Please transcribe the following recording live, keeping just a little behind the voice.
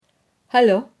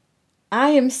Hello, I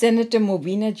am Senator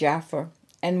Mobina Jaffer,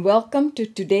 and welcome to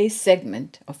today's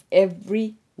segment of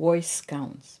Every Voice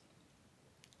Counts.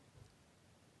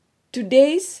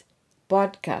 Today's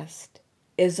podcast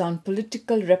is on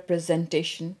political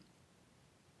representation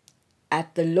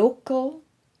at the local,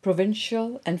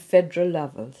 provincial, and federal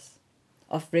levels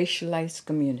of racialized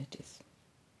communities.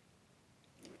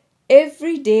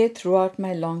 Every day throughout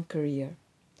my long career,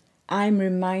 I am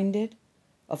reminded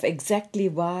of exactly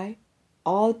why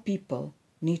all people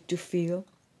need to feel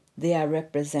they are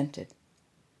represented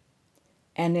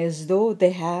and as though they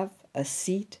have a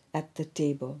seat at the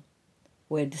table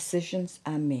where decisions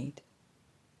are made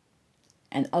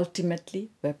and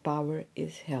ultimately where power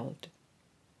is held.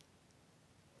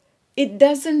 It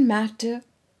doesn't matter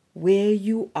where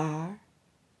you are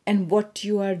and what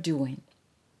you are doing,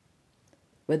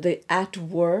 whether at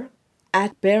work,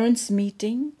 at parents'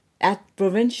 meeting, at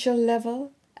provincial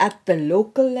level, at the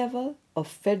local level, or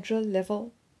federal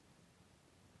level.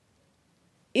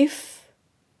 If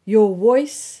your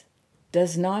voice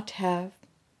does not have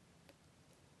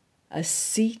a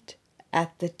seat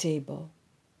at the table,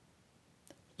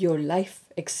 your life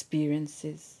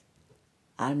experiences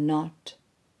are not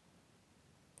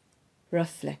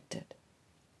reflected.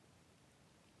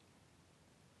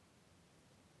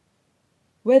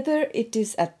 Whether it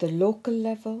is at the local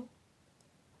level,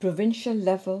 provincial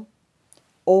level,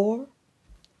 or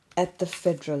at the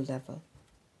federal level,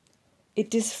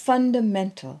 it is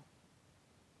fundamental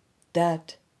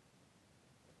that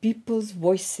people's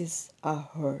voices are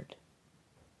heard.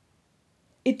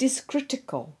 It is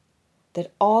critical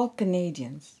that all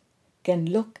Canadians can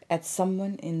look at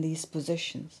someone in these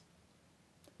positions,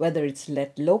 whether it's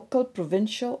at local,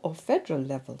 provincial, or federal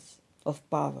levels of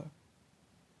power.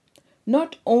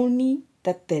 Not only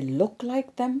that they look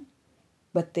like them,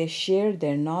 but they share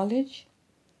their knowledge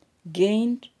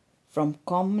gained from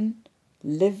common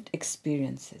lived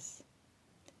experiences.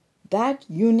 That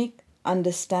unique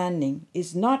understanding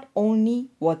is not only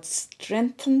what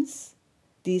strengthens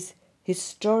these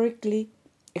historically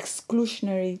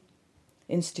exclusionary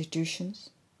institutions,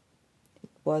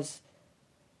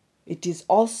 it is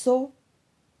also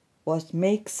what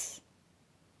makes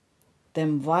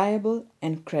them viable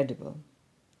and credible,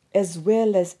 as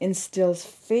well as instills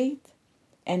faith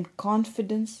and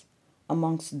confidence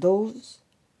amongst those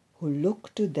who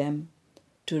look to them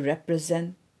to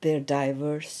represent their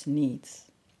diverse needs.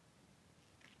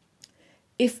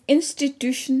 If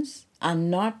institutions are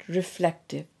not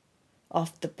reflective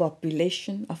of the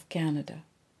population of Canada,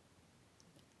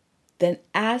 then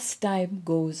as time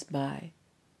goes by,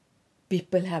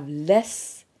 people have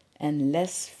less and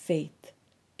less faith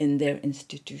in their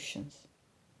institutions.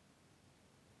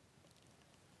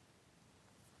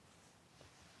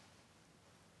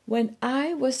 When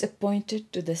I was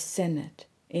appointed to the Senate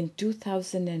in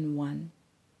 2001,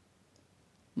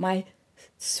 my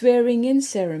swearing-in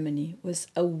ceremony was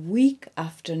a week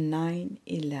after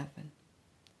 9/11.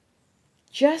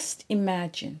 Just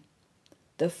imagine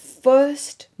the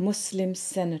first Muslim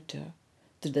senator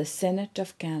to the Senate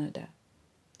of Canada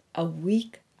a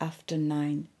week after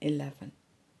 9/11.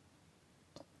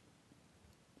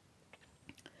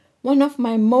 One of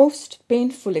my most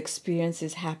painful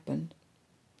experiences happened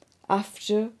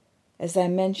after, as I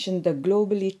mentioned, the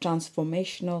globally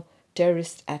transformational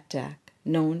terrorist attack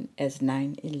known as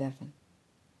 9/11.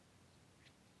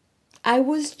 I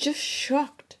was just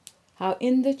shocked how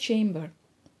in the chamber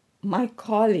my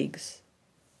colleagues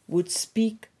would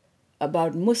speak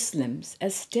about Muslims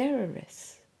as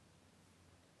terrorists.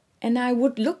 And I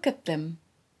would look at them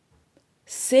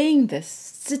saying this,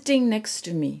 sitting next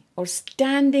to me or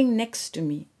standing next to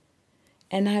me,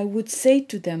 and I would say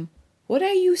to them, "What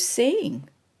are you saying?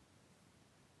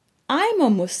 I'm a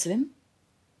Muslim.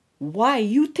 Why,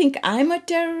 you think I'm a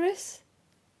terrorist?"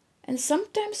 And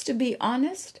sometimes, to be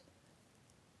honest,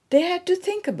 they had to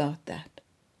think about that.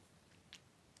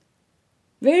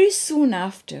 Very soon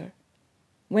after,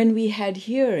 when we had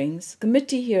hearings,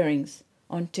 committee hearings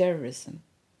on terrorism,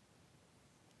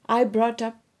 I brought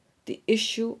up the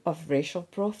issue of racial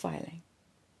profiling,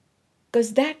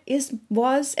 because that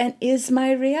was and is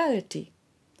my reality.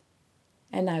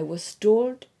 And I was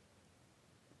told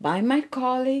by my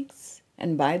colleagues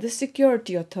and by the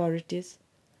security authorities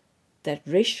that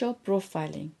racial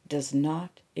profiling does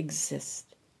not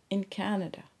exist in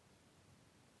Canada.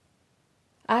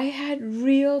 I had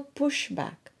real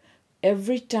pushback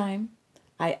every time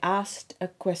I asked a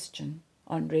question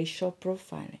on racial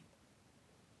profiling.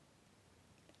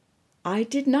 I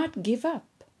did not give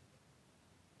up.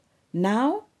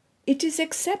 Now it is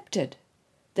accepted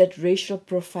that racial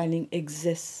profiling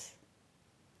exists.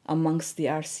 amongst the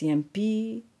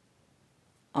RCMP,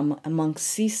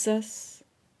 amongst CSUS,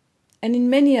 and in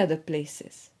many other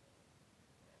places.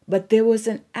 But there was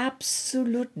an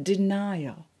absolute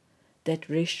denial that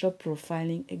racial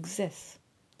profiling exists.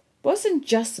 It wasn't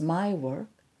just my work.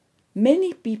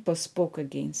 Many people spoke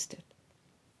against it.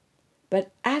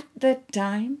 But at that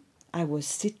time, I was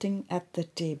sitting at the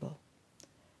table,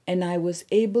 and I was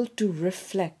able to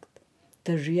reflect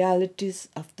the realities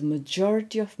of the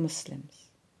majority of Muslims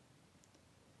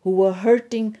who were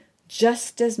hurting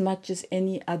just as much as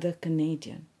any other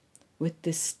Canadian with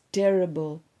this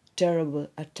terrible, terrible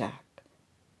attack.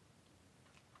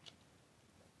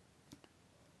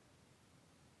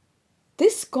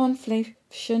 This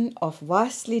conflation of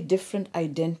vastly different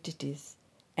identities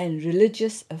and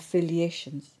religious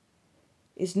affiliations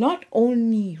is not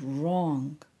only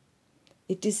wrong,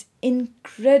 it is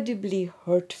incredibly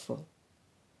hurtful,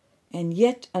 and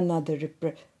yet another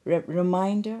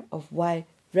reminder of why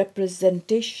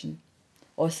representation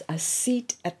or a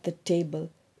seat at the table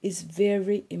is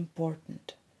very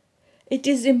important. It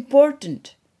is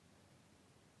important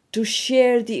to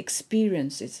share the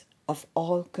experiences of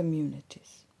all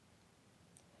communities.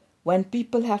 When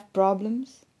people have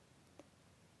problems,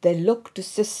 they look to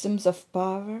systems of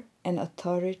power and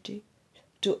authority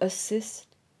to assist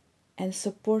and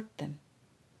support them,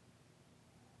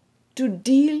 to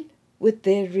deal with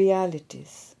their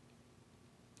realities.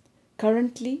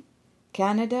 Currently,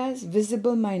 Canada's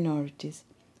visible minorities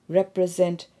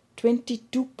represent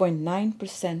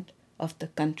 22.9% of the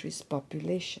country's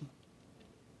population,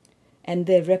 and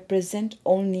they represent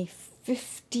only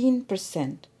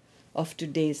 15% of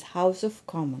today's House of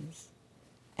Commons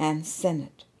and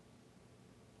Senate.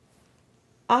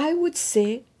 I would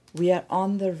say we are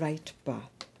on the right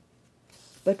path,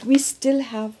 but we still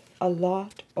have a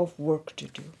lot of work to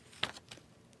do.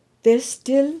 There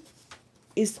still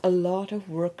is a lot of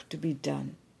work to be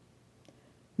done,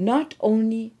 not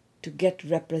only to get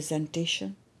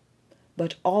representation,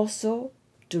 but also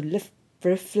to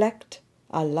reflect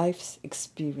our life's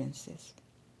experiences.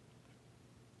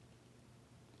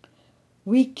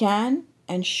 We can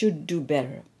and should do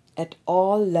better at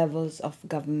all levels of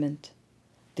government,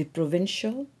 the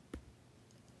provincial,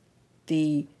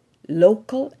 the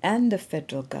local, and the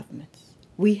federal governments.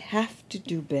 We have to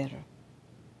do better.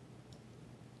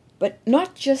 But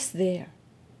not just there.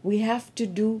 We have to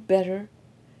do better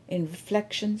in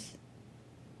reflections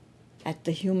at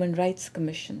the human rights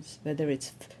commissions, whether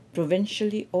it's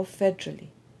provincially or federally.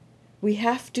 We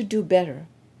have to do better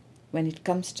when it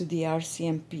comes to the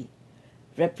RCMP,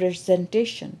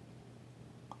 representation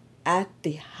at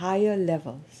the higher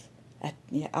levels at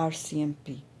the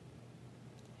RCMP.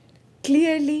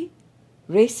 Clearly,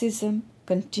 racism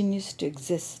continues to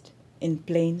exist in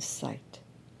plain sight.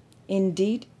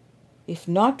 Indeed, if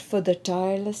not for the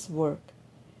tireless work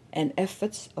and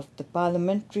efforts of the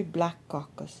Parliamentary Black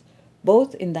Caucus,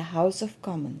 both in the House of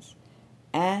Commons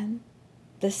and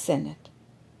the Senate,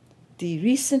 the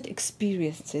recent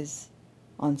experiences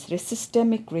on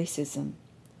systemic racism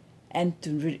and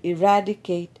to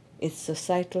eradicate its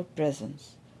societal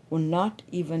presence will not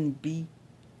even be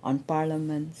on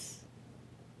Parliament's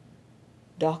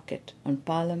docket, on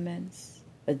Parliament's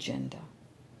agenda,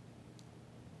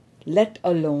 let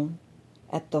alone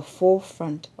at the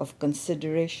forefront of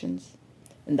considerations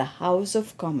in the House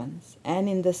of Commons and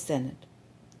in the Senate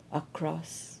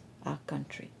across our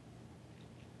country.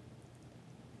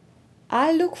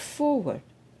 I look forward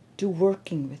to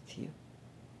working with you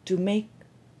to make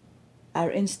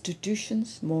our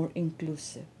institutions more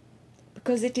inclusive,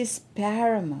 because it is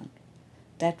paramount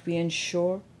that we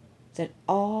ensure that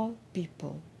all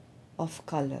people of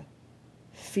color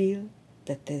feel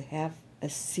that they have a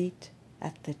seat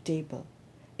at the table.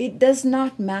 It does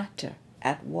not matter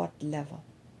at what level.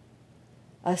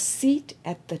 A seat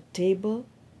at the table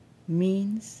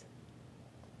means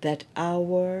that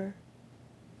our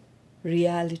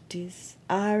realities,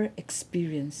 our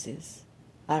experiences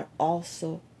are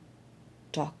also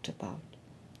talked about.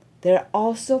 There are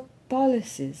also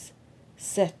policies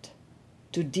set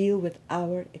to deal with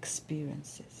our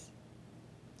experiences.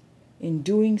 In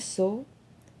doing so,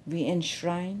 we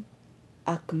enshrine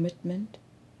our commitment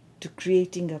to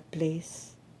creating a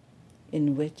place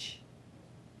in which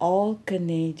all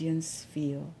Canadians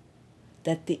feel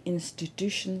that the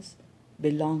institutions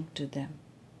belong to them.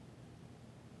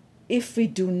 If we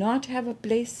do not have a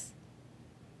place,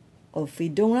 or if we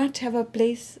do not have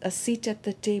a seat at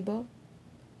the table,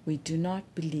 we do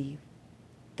not believe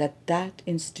that that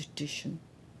institution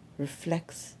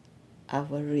reflects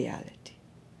our reality.